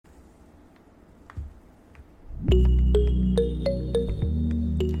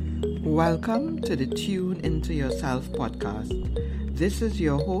Welcome to the Tune Into Yourself podcast. This is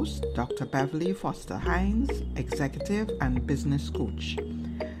your host, Dr. Beverly Foster Hines, Executive and Business Coach.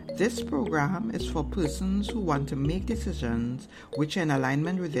 This program is for persons who want to make decisions which are in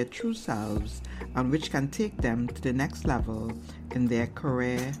alignment with their true selves and which can take them to the next level in their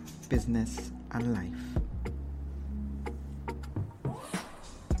career, business, and life.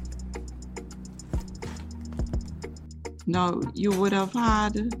 Now, you would have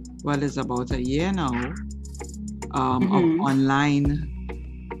had, it's about a year now, of online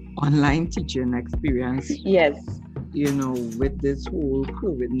teaching experience. Yes. With this whole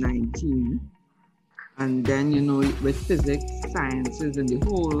COVID-19. And then, with physics, sciences, and the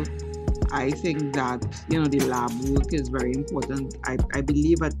whole, I think that, the lab work is very important. I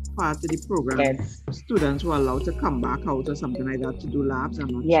believe at part of the program, students were allowed to come back out or something like that to do labs. I'm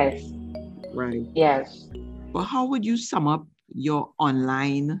not Yes. sure. Right. Yes. But how would you sum up your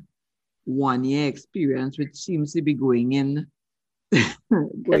online 1 year experience, which seems to be going on Yes.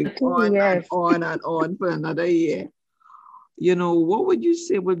 and on for another year? What would you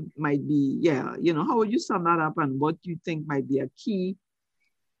say might be, how would you sum that up, and what do you think might be a key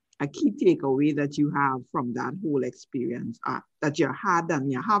takeaway that you have from that whole experience that you had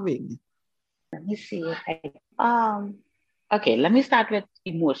and you're having? Let me see. Okay, let me start with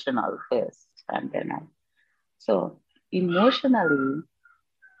emotional first, and then so emotionally,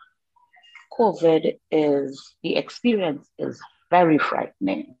 the experience is very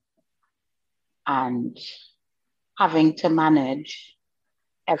frightening, and having to manage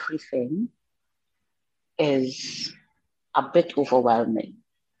everything is a bit overwhelming.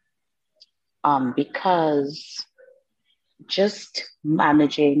 Because just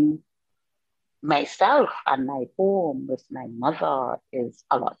managing myself and my home with my mother is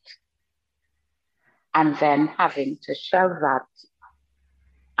a lot. And then having to shelve that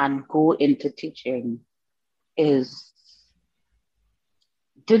and go into teaching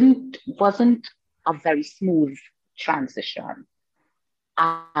wasn't a very smooth transition.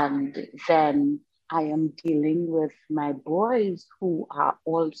 And then I am dealing with my boys who are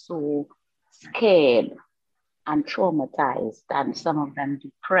also scared and traumatized, and some of them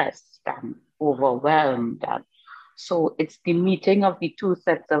depressed and overwhelmed. And so it's the meeting of the two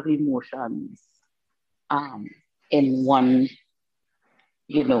sets of emotions in one,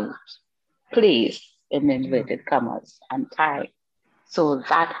 place, in inverted commas, and time. So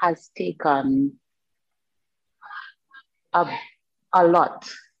that has taken a lot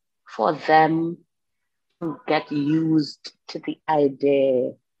for them to get used to the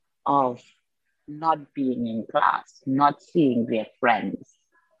idea of not being in class, not seeing their friends,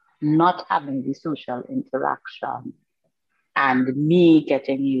 not having the social interaction, and me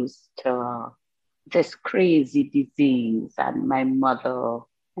getting used to this crazy disease, and my mother,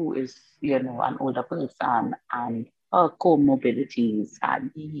 who is, an older person, and her comorbidities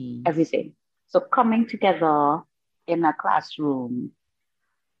and everything. So coming together in a classroom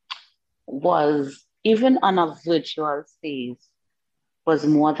was, even on a virtual space, was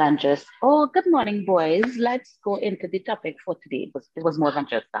more than just, oh, good morning, boys. Let's go into the topic for today. It was more than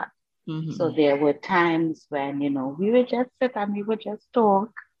just that. So there were times when, we would just sit and we would just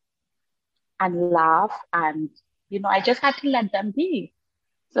talk and laugh. And, I just had to let them be.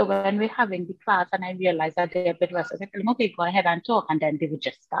 So when we're having the class and I realized that they're a bit restless, I tell them, okay, go ahead and talk. And then they would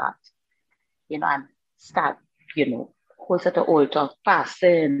just start, whole set of old talk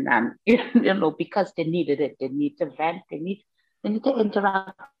passing, and, because they needed it. They need to vent. They need to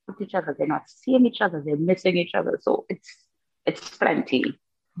interact with each other. They're not seeing each other. They're missing each other. So it's plenty.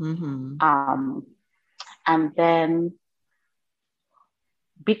 And then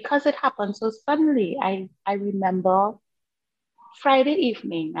because it happened so suddenly, I remember Friday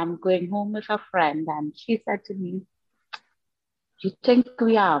evening, I'm going home with a friend, and she said to me, do you think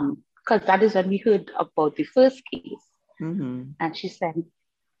because that is when we heard about the first case. And she said,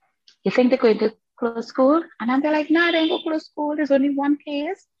 you think they're going to close school? And I'm like, no, they ain't going to close school. There's only one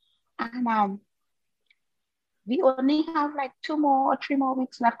case. And we only have like 2 more or 3 more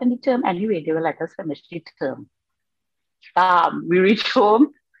weeks left in the term. Anyway, they will let us finish the term. We reach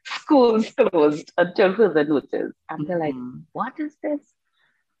home, school's closed until further notice. And they're like, what is this?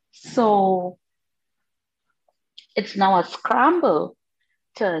 So it's now a scramble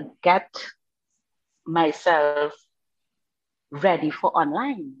to get myself ready for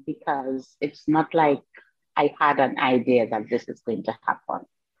online, because it's not like I had an idea that this is going to happen.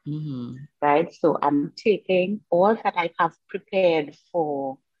 Right? So I'm taking all that I have prepared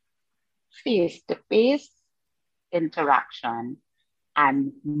for face-to-face interaction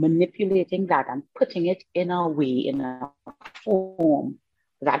and manipulating that and putting it in a way, in a form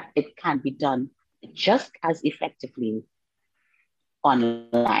that it can be done just as effectively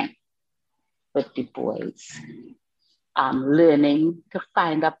online with the boys. Learning to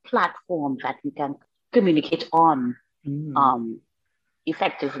find a platform that we can communicate on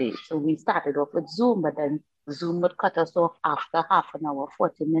effectively. So we started off with Zoom, but then Zoom would cut us off after half an hour,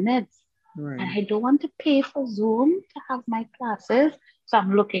 40 minutes. Right. And I don't want to pay for Zoom to have my classes. So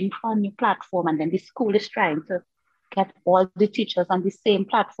I'm looking for a new platform. And then the school is trying to get all the teachers on the same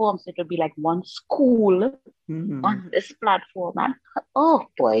platform. So it'll be like one school on this platform. And oh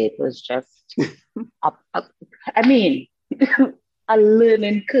boy, it was just, I mean, a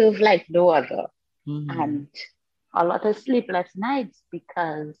learning curve like no other. And a lot of sleepless nights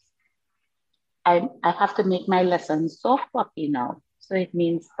because I have to make my lessons soft copy now. So it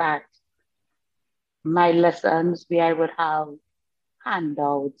means that my lessons where I would have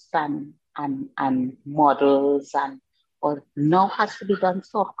handouts and models and or now has to be done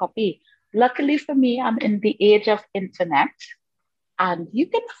soft copy. Luckily for me, I'm in the age of internet and you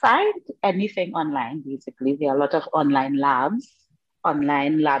can find anything online basically. There are a lot of online labs,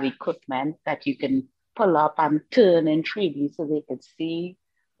 online lab equipment that you can pull up and turn in 3D so they could see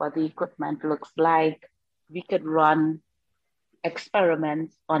what the equipment looks like. We could run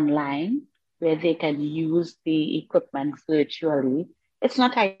experiments online where they can use the equipment virtually. It's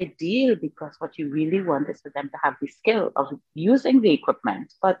not ideal because what you really want is for them to have the skill of using the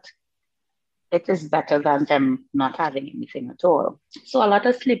equipment, but it is better than them not having anything at all. So a lot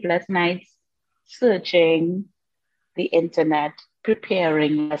of sleepless nights searching the internet,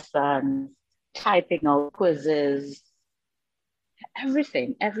 preparing lessons, typing out quizzes,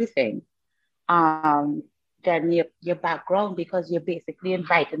 everything. Then your background because you're basically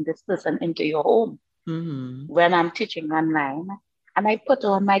inviting this person into your home. When I'm teaching online, and I put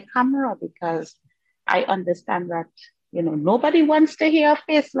on my camera because I understand that nobody wants to hear a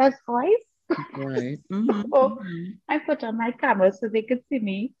faceless voice. Right. So I put on my camera so they could see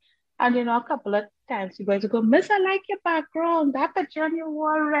me. And a couple of times you guys go, Miss, I like your background. That picture on your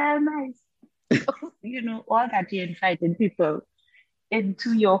wall, real nice. All that you're inviting people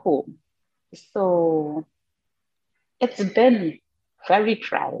into your home. So it's been very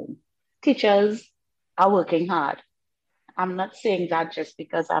trying. Teachers are working hard. I'm not saying that just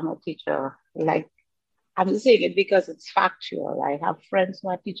because I'm a teacher. Like, I'm saying it because it's factual. I have friends who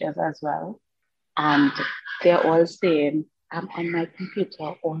are teachers as well. And they're all saying, I'm on my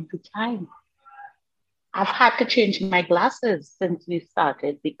computer all the time. I've had to change my glasses since we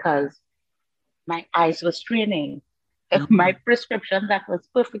started because my eyes were straining. My prescription that was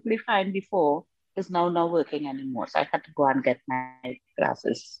perfectly fine before is now not working anymore. So I had to go and get my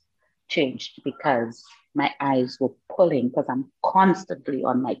glasses changed because my eyes were pulling because I'm constantly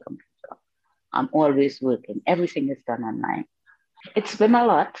on my computer. I'm always working. Everything is done online. It's been a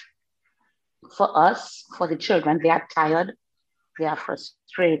lot for us, for the children. They are tired, they are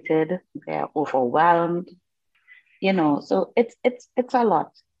frustrated, they are overwhelmed. So it's a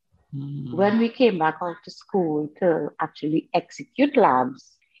lot. When we came back out to school to actually execute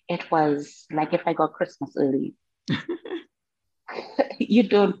labs, it was like if I got Christmas early. You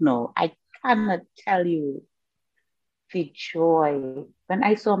don't know. I cannot tell you the joy. When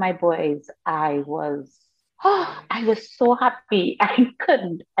I saw my boys, I was so happy. I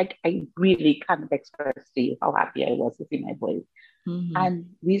really can't express to you how happy I was to see my boys.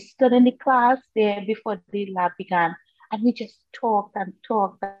 And we stood in the class there before the lab began, and we just talked and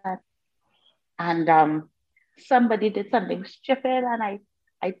talked. And somebody did something stupid, and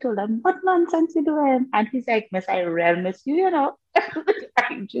I told him, "What nonsense you doing?" And he's like, "Miss, I really miss you,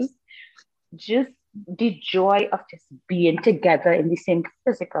 I just the joy of just being together in the same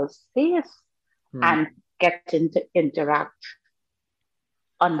physical space and getting to interact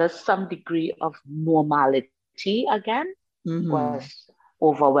under some degree of normality again was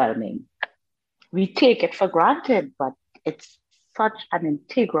overwhelming. We take it for granted, but it's such an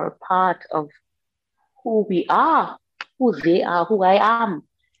integral part of who we are, who they are, who I am.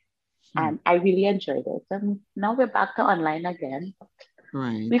 And I really enjoyed it. And now we're back to online again.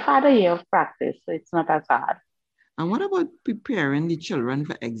 Right. We've had a year of practice, so it's not as hard. And what about preparing the children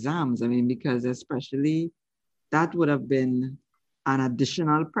for exams? I mean, because especially that would have been an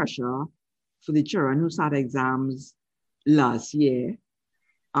additional pressure for the children who started exams last year.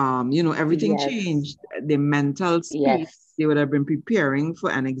 Everything changed. The mental space, they would have been preparing for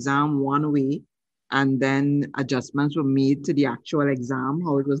an exam one way, and then adjustments were made to the actual exam,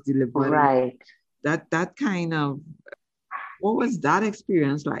 how it was delivered. Right. That kind of, what was that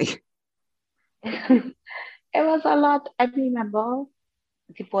experience like? It was a lot. I remember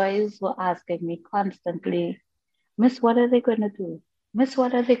the boys were asking me constantly, Miss, what are they going to do? Miss,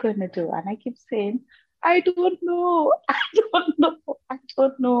 what are they going to do? And I keep saying, I don't know. I don't know. I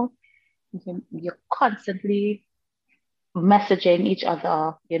don't know. You're constantly messaging each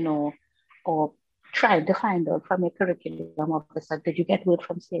other, or trying to find out from your curriculum officer, did you get word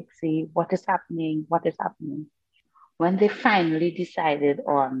from CXC? What is happening? What is happening? When they finally decided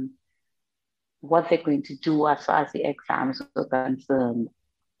on what they're going to do as far as the exams were concerned,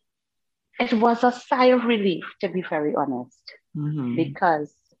 it was a sigh of relief, to be very honest,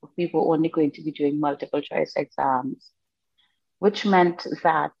 because we were only going to be doing multiple choice exams, which meant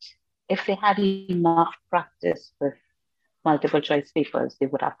that if they had enough practice with multiple choice papers, they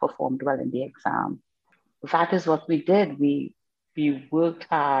would have performed well in the exam. That is what we did. We worked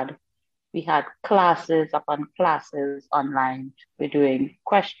hard. We had classes upon classes online. We're doing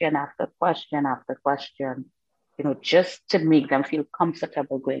question after question after question, just to make them feel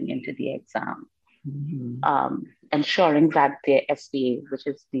comfortable going into the exam. Ensuring that their SBA, which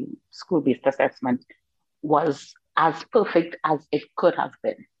is the school-based assessment, was as perfect as it could have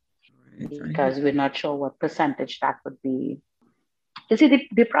been. Because we're not sure what percentage that would be. You see,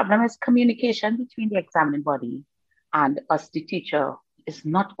 the problem is communication between the examining body and us, the teacher, is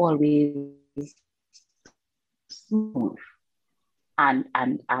not always smooth and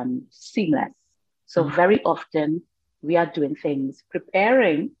seamless. So very often we are doing things,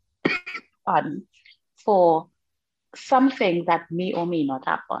 preparing for something that may or may not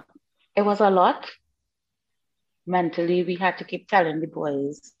happen. It was a lot. Mentally, we had to keep telling the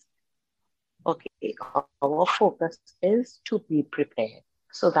boys, okay, our focus is to be prepared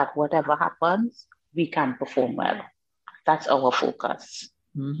so that whatever happens, we can perform well. That's our focus.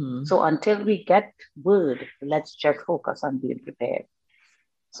 So until we get word, let's just focus on being prepared.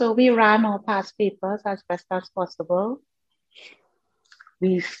 So we ran our past papers as best as possible.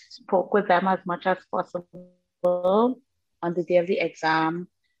 We spoke with them as much as possible. On the day of the exam,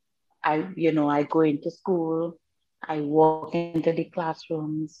 I go into school, I walk into the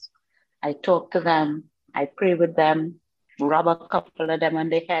classrooms, I talk to them, I pray with them, rub a couple of them on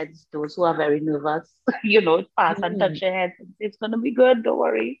their heads, those who are very nervous, pass and touch their heads and say, it's going to be good, don't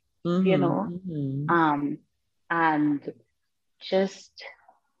worry, and just,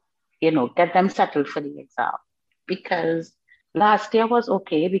 get them settled for the exam. Because last year was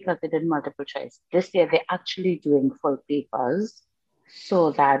okay because they did multiple choice. This year, they're actually doing full papers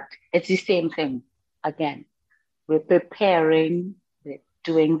so that it's the same thing again. We're preparing, we're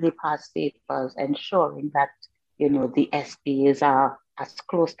doing the past papers, ensuring that, the SPs are as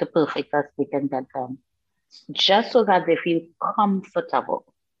close to perfect as we can get them, just so that they feel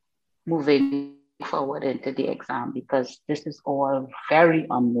comfortable moving forward into the exam, because this is all very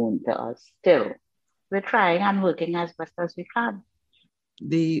unknown to us still. We're trying and working as best as we can.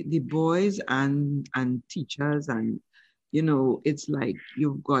 The boys and teachers, and it's like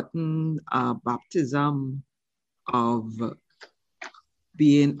you've gotten a baptism of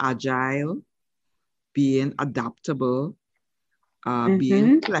being agile, being adaptable,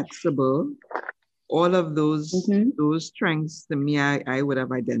 being flexible. All of those strengths, to me, I would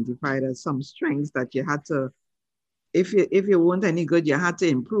have identified as some strengths that you had to, if you weren't any good, you had to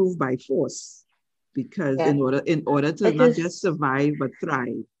improve by force, because in order to not just survive but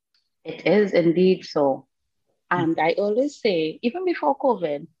thrive. It is indeed so. And I always say, even before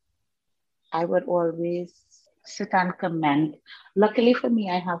COVID, I would always sit and comment. Luckily for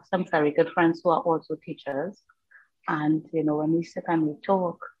me, I have some very good friends who are also teachers. And, when we sit and we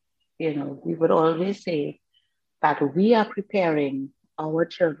talk, we would always say that we are preparing our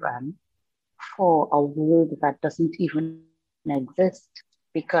children for a world that doesn't even exist,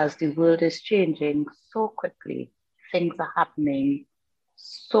 because the world is changing so quickly. Things are happening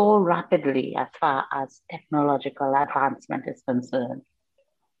so rapidly as far as technological advancement is concerned,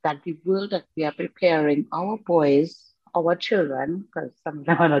 that the world that we are preparing our boys, our children, because some of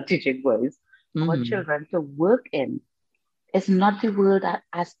them are not teaching boys, our children to work in, is not the world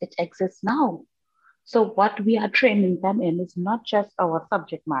as it exists now. So what we are training them in is not just our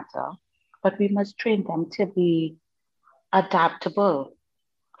subject matter, but we must train them to be adaptable,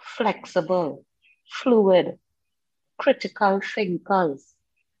 flexible, fluid, critical thinkers,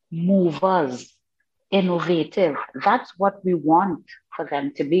 movers, innovative. That's what we want for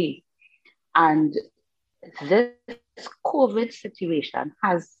them to be. And this COVID situation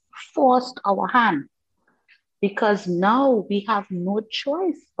has forced our hand, because now we have no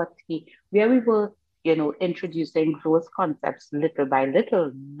choice but where we were, introducing those concepts little by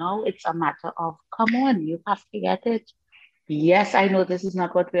little. Now it's a matter of, come on, you have to get it. Yes, I know this is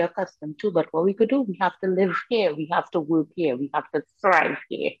not what we're accustomed to, but what we could do, we have to live here, we have to work here, we have to thrive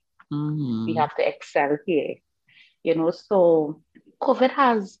here, we have to excel here. So COVID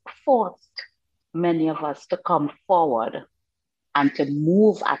has forced many of us to come forward and to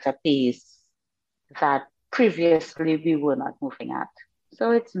move at a pace that previously we were not moving at.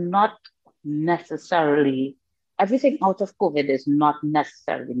 So it's not necessarily, everything out of COVID is not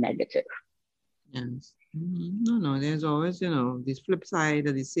necessarily negative. Yes. No, there's always, this flip side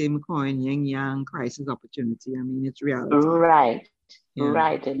of the same coin, yin yang, crisis, opportunity. I mean, it's reality. Right. Yeah.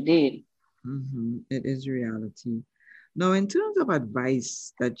 Right, indeed. It is reality. Now, in terms of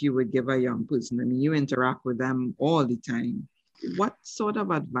advice that you would give a young person, I mean, you interact with them all the time. What sort of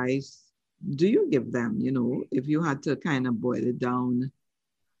advice do you give them, if you had to kind of boil it down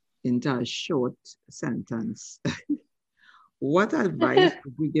into a short sentence? What advice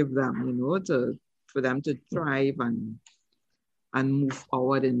would you give them, for them to thrive and move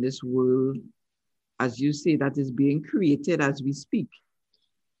forward in this world, as you say, that is being created as we speak?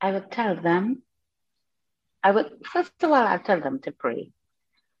 I would tell them, first of all, I'll tell them to pray.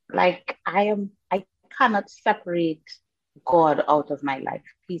 Like I cannot separate God out of my life.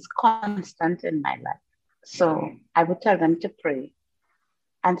 He's constant in my life. So I would tell them to pray.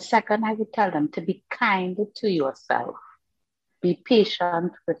 And second, I would tell them to be kind to yourself. Be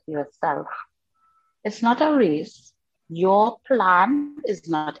patient with yourself. It's not a race. Your plan is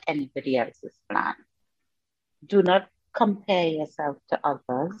not anybody else's plan. Do not compare yourself to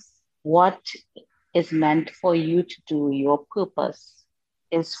others. What is meant for you to do, your purpose,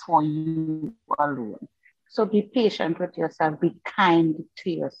 is for you alone. So be patient with yourself. Be kind to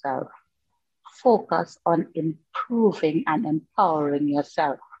yourself. Focus on improving and empowering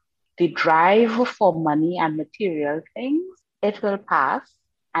yourself. The drive for money and material things, it will pass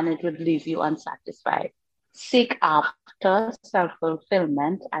and it will leave you unsatisfied. Seek after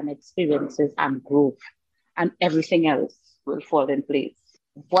self-fulfillment and experiences and growth, and everything else will fall in place.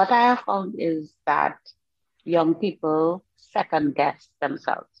 What I have found is that young people second guess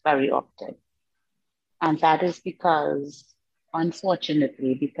themselves very often. And that is because,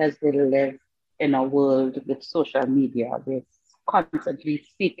 unfortunately, because they live in a world with social media, they're constantly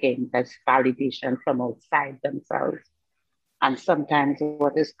seeking this validation from outside themselves. And sometimes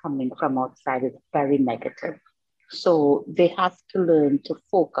what is coming from outside is very negative. So they have to learn to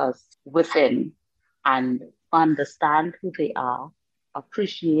focus within and understand who they are,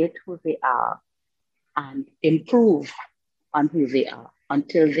 appreciate who they are, and improve on who they are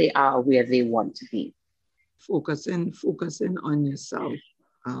until they are where they want to be. Focusing on yourself,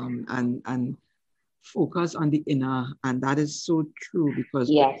 and focus on the inner. And that is so true, because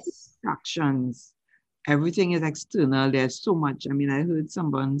yes, actions, everything is external. There's so much. I mean, I heard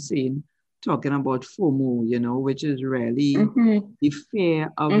someone talking about FOMO, which is really the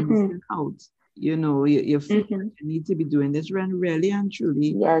fear of missing out. You feel you need to be doing this, when really and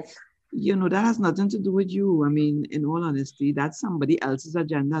truly, yes, that has nothing to do with you. I mean, in all honesty, that's somebody else's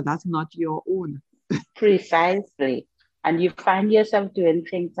agenda. That's not your own. Precisely. And you find yourself doing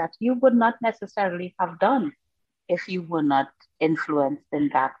things that you would not necessarily have done if you were not influenced in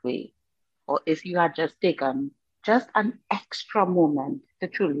that way. Or if you had just taken just an extra moment to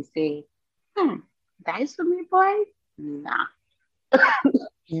truly say, that is for me, boy? Nah.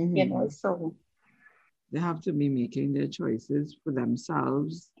 So. They have to be making their choices for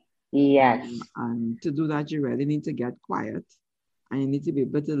themselves. Yes. And to do that, you really need to get quiet. And you need to be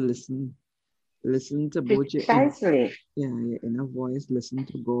able to listen to both your inner voice, listen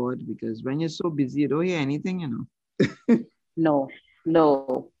to God, because when you're so busy, you don't hear anything, No.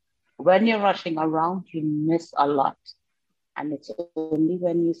 When you're rushing around, you miss a lot. And it's only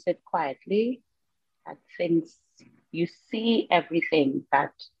when you sit quietly that you see everything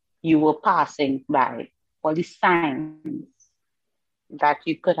that you were passing by, all the signs that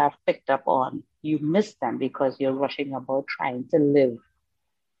you could have picked up on. You miss them because you're rushing about trying to live.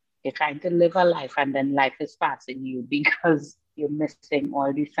 You're trying to live a life, and then life is passing you because you're missing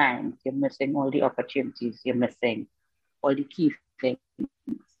all the signs, you're missing all the opportunities, you're missing all the key things.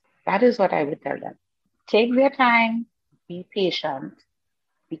 That is what I would tell them. Take their time, be patient,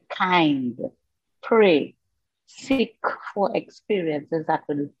 be kind, pray, seek for experiences that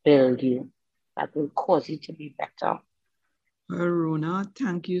will build you, that will cause you to be better. Well, Rona,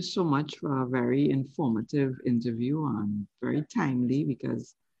 thank you so much for a very informative interview and very timely,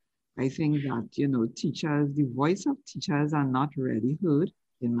 because I think that, teachers, the voice of teachers are not really heard,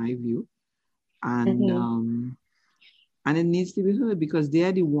 in my view. And and it needs to be heard, because they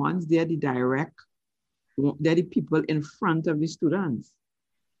are the ones, they're the people in front of the students.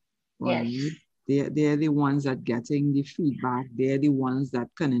 Right? Yes. They're the ones that getting the feedback. They're the ones that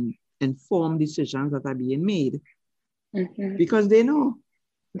can inform decisions that are being made. Because they know.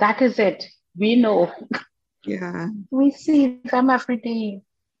 That is it. We know. Yeah, We see them every day.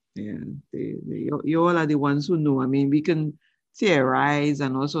 yeah. You all are the ones who know. I mean, we can theorize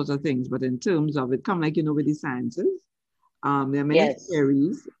and all sorts of things, but in terms of it, come like with the sciences. There are many Yes,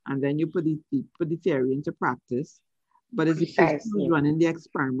 theories, and then you put the theory into practice. But it's the person who's precisely. running the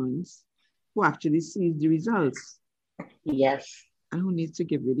experiments who actually sees the results Yes, and who needs to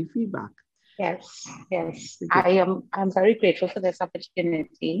give you the feedback. yes, yes. To give, I'm very grateful for this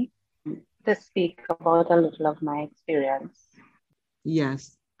opportunity to speak about a little of my experience.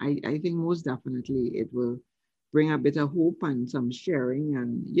 yes, I think most definitely it will bring a bit of hope and some sharing,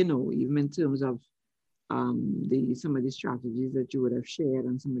 and even in terms of the some of the strategies that you would have shared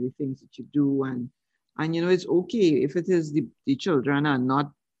and some of the things that you do, and it's okay if it is the children are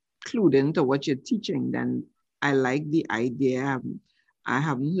not clued into what you're teaching. Then I like the idea. I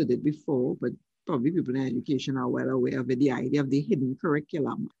haven't heard it before, but probably people in education are well aware of it, the idea of the hidden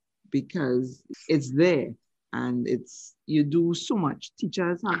curriculum, because it's there and it's you do so much.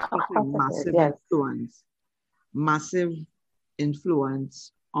 Teachers have Of such a course it is. Yes, massive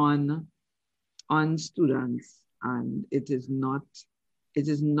influence on students, and it is not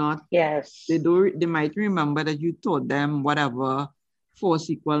yes, they might remember that you taught them whatever force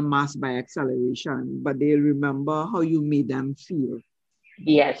equal mass by acceleration, but they remember how you made them feel.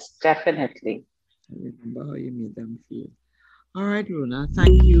 yes, definitely. Remember how you made them feel. All right, Rona,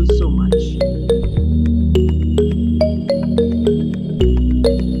 thank you so much.